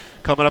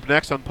Coming up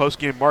next on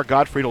postgame, Mark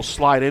Gottfried will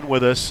slide in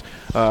with us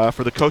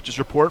for the coaches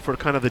report for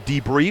kind of the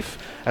debrief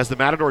as the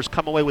Matadors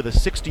come away with a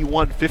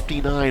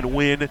 61-59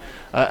 win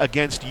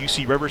against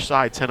UC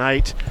Riverside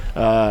tonight,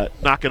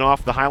 knocking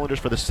off the Highlanders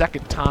for the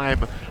second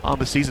time on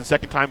the season,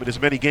 second time in as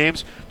many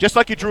games, just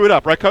like you drew it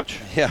up, right, Coach?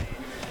 Yeah.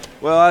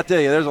 Well, I tell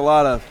you, there's a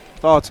lot of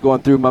thoughts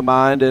going through my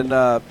mind. And,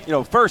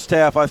 first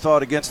half I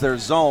thought against their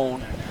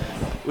zone,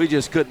 we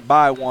just couldn't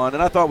buy one.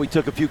 And I thought we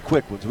took a few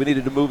quick ones. We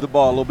needed to move the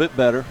ball a little bit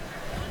better.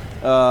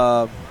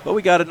 But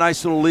we got a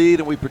nice little lead,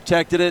 and we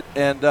protected it.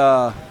 And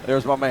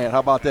there's my man. How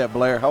about that,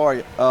 Blair? How are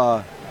you?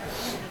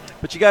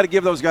 But you got to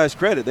give those guys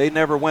credit. They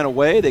never went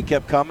away. They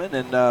kept coming.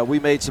 And we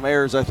made some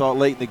errors, I thought,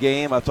 late in the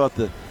game. I thought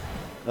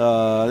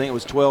I think it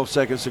was 12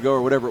 seconds ago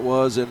or whatever it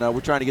was. And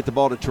we're trying to get the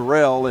ball to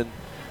Terrell. And,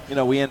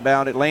 we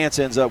inbound it. Lance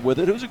ends up with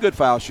it, who's a good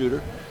foul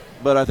shooter.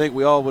 But I think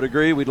we all would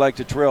agree we'd like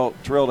to Terrell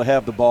to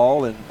have the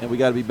ball, and we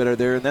got to be better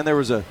there. And then there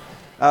was a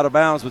out of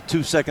bounds with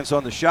 2 seconds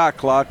on the shot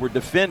clock. We're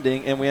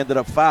defending, and we ended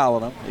up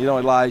fouling them.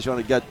 Elijah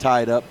only got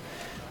tied up.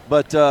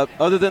 But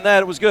other than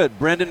that, it was good.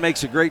 Brendan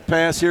makes a great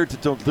pass here to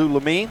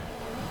Lamine.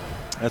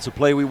 That's a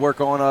play we work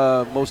on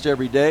most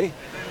every day.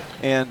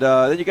 And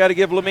then you got to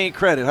give Lamine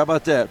credit. How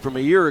about that? From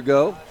a year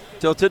ago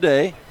till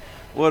today,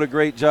 what a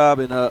great job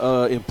in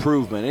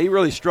improvement. And he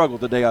really struggled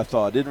today, I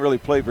thought. Didn't really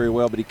play very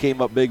well, but he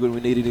came up big when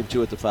we needed him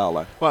to at the foul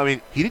line. Well, he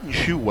didn't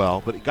shoot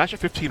well, but he got you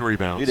 15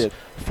 rebounds. He did.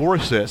 4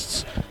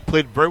 assists,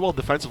 played very well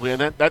defensively,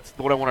 and that's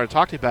what I wanted to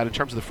talk to you about in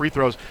terms of the free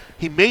throws.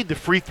 He made the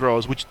free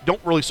throws, which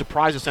don't really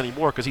surprise us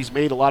anymore because he's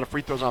made a lot of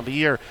free throws on the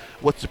year.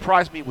 What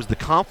surprised me was the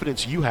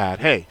confidence you had.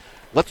 Hey,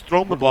 let's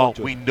throw him the ball.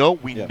 We know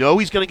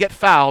he's going to get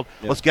fouled.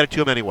 Yep. Let's get it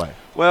to him anyway.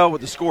 Well,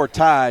 with the score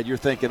tied, you're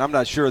thinking, I'm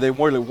not sure they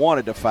really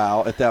wanted to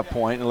foul at that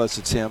point unless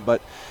it's him.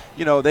 But,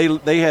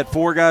 they had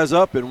 4 guys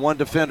up and 1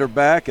 defender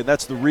back, and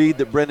that's the read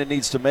that Brendan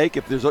needs to make.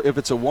 If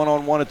it's a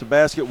one-on-one at the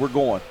basket, we're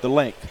going the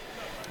length.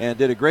 And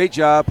did a great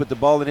job, put the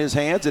ball in his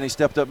hands, and he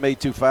stepped up,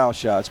 made 2 foul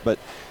shots. But,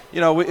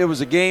 it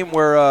was a game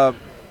where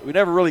we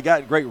never really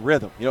got in great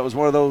rhythm. It was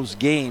one of those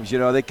games,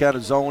 they kind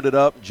of zoned it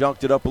up,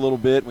 junked it up a little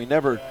bit. We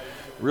never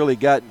really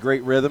got in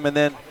great rhythm. And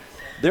then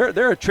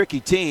they're a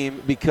tricky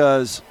team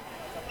because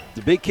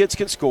the big kids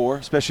can score,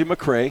 especially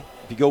McCray,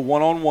 if you go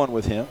one-on-one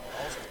with him.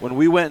 When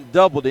we went and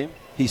doubled him,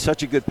 he's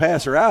such a good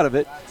passer out of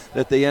it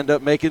that they end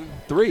up making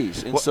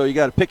threes. And so you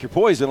got to pick your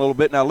poison a little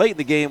bit. Now, late in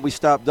the game, we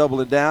stopped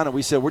doubling down, and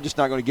we said we're just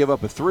not going to give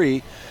up a 3.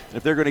 And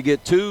if they're going to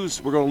get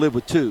 2s, we're going to live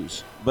with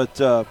 2s. But,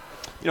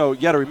 you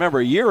got to remember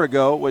a year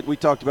ago, what we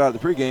talked about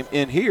at the pregame,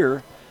 in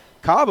here,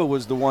 Kaba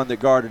was the one that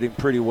guarded him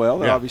pretty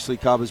well. Yeah. Obviously,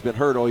 Kaba's been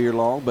hurt all year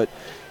long, but,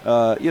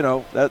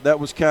 that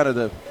was kind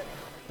of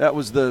that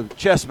was the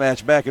chess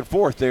match back and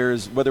forth there,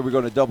 is whether we're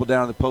going to double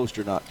down on the post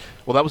or not.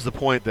 Well, that was the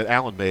point that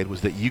Alan made, was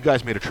that you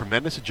guys made a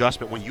tremendous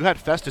adjustment. When you had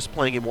Festus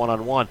playing him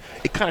one-on-one,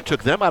 it kind of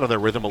took them out of their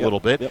rhythm a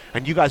little bit,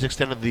 and you guys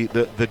extended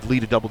the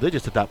lead to double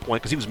digits at that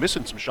point because he was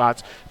missing some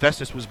shots.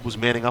 Festus was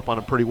manning up on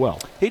him pretty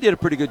well. He did a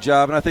pretty good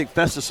job, and I think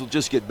Festus will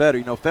just get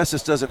better.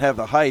 Festus doesn't have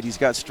the height. He's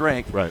got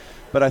strength. Right.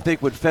 But I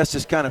think when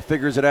Festus kind of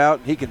figures it out,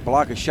 he can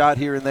block a shot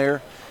here and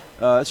there.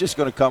 It's just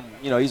going to come.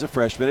 He's a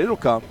freshman. It'll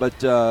come.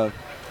 But,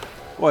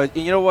 well,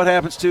 you know what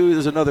happens, too?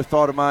 There's another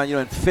thought of mine,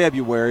 in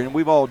February, and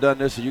we've all done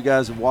this, and you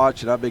guys have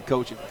watched, and I've been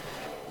coaching.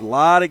 A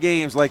lot of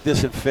games like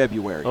this in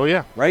February. Oh,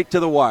 yeah. Right to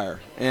the wire.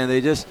 And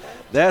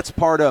that's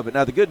part of it.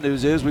 Now, the good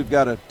news is we've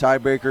got a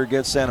tiebreaker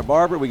against Santa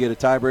Barbara. We get a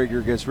tiebreaker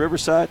against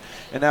Riverside.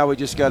 And now we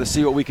just got to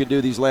see what we can do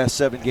these last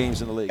 7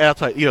 games in the league. And I'll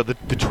tell you, the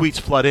tweets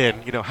flood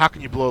in. How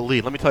can you blow a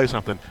lead? Let me tell you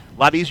something. A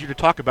lot easier to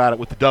talk about it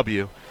with the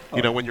W.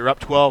 When you're up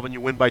 12 and you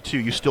win by 2,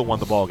 you still won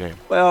the ball game.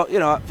 Well,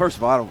 first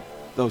of all,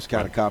 those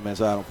kind of comments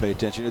I don't pay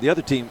attention to. The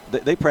other team,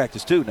 they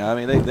practice too now.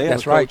 They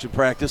have a coach in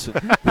practice. And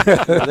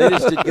they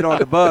just didn't get on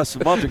the bus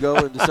a month ago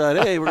and decide,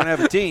 hey, we're going to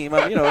have a team.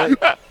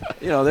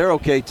 They're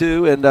okay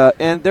too,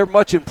 and they're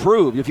much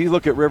improved. If you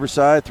look at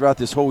Riverside throughout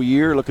this whole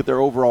year, look at their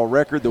overall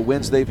record, the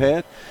wins they've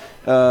had,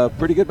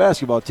 pretty good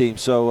basketball team.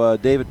 So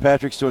David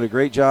Patrick's doing a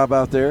great job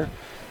out there,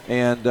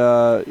 and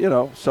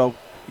so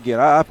again,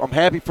 I'm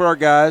happy for our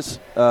guys.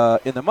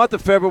 In the month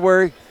of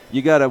February,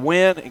 you got to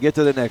win and get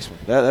to the next one.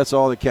 That's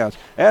all that counts.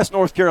 Ask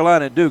North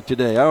Carolina and Duke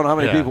today. I don't know how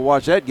many people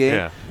watched that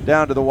game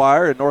down to the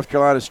wire, and North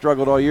Carolina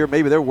struggled all year.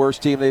 Maybe their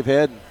worst team they've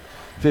had in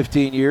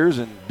 15 years,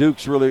 and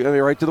Duke's really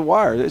right to the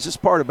wire. It's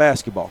just part of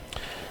basketball.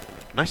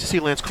 Nice to see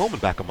Lance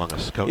Coleman back among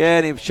us, Coach. Yeah,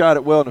 and he shot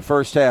it well in the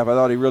first half. I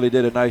thought he really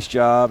did a nice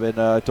job, and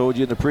I told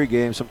you in the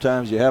pregame,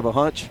 sometimes you have a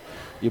hunch,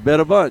 you bet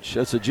a bunch.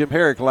 That's a Jim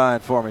Herrick line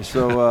for me.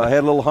 So I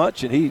had a little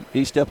hunch, and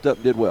he stepped up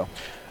and did well.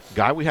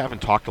 Guy we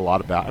haven't talked a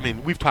lot about.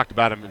 We've talked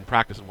about him in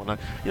practice and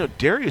whatnot.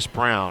 Darius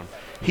Brown,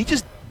 he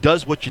just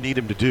does what you need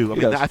him to do.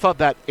 I thought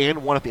that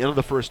and one at the end of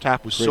the first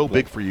half was so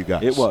big for you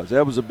guys. It was.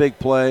 That was a big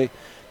play.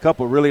 A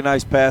couple of really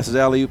nice passes,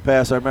 alley-oop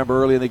pass I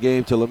remember early in the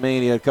game to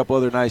Lamine. He had a couple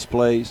other nice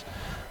plays.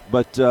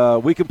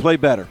 But we can play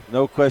better.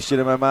 No question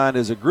in my mind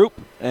as a group,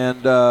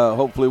 and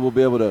hopefully we'll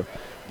be able to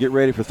get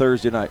ready for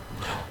Thursday night.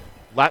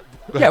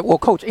 Yeah, well,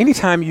 Coach,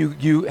 anytime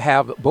you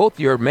have both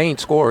your main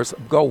scorers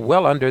go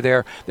well under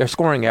their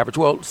scoring average,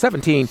 well,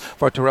 17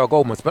 for Terrell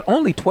Goldmans, but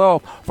only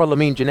 12 for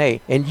Lamine Janae,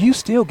 and you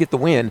still get the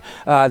win,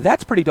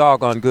 that's pretty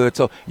doggone good.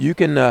 So you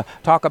can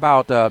talk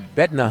about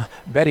betting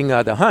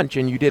the hunch,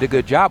 and you did a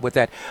good job with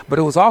that. But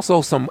it was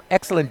also some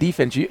excellent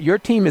defense. Your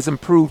team has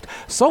improved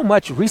so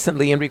much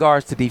recently in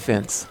regards to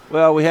defense.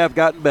 Well, we have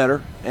gotten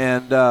better,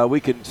 and we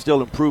can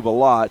still improve a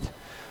lot.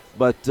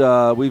 But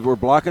we're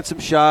blocking some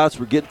shots.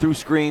 We're getting through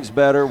screens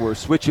better. We're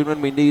switching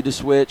when we need to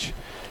switch.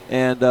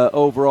 And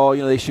overall,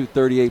 they shoot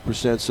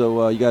 38%,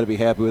 so you got to be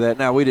happy with that.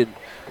 Now, we didn't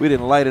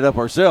light it up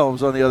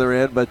ourselves on the other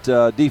end, but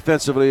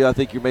defensively, I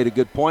think you made a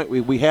good point.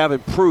 We have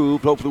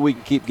improved. Hopefully, we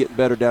can keep getting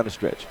better down the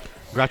stretch.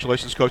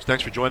 Congratulations, Coach.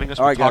 Thanks for joining us.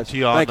 All right, we'll talk guys. to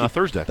you on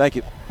Thursday. Thank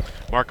you.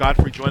 Mark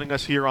Godfrey joining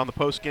us here on the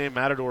postgame.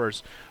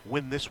 Matadors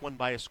win this one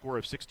by a score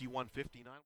of 61-59.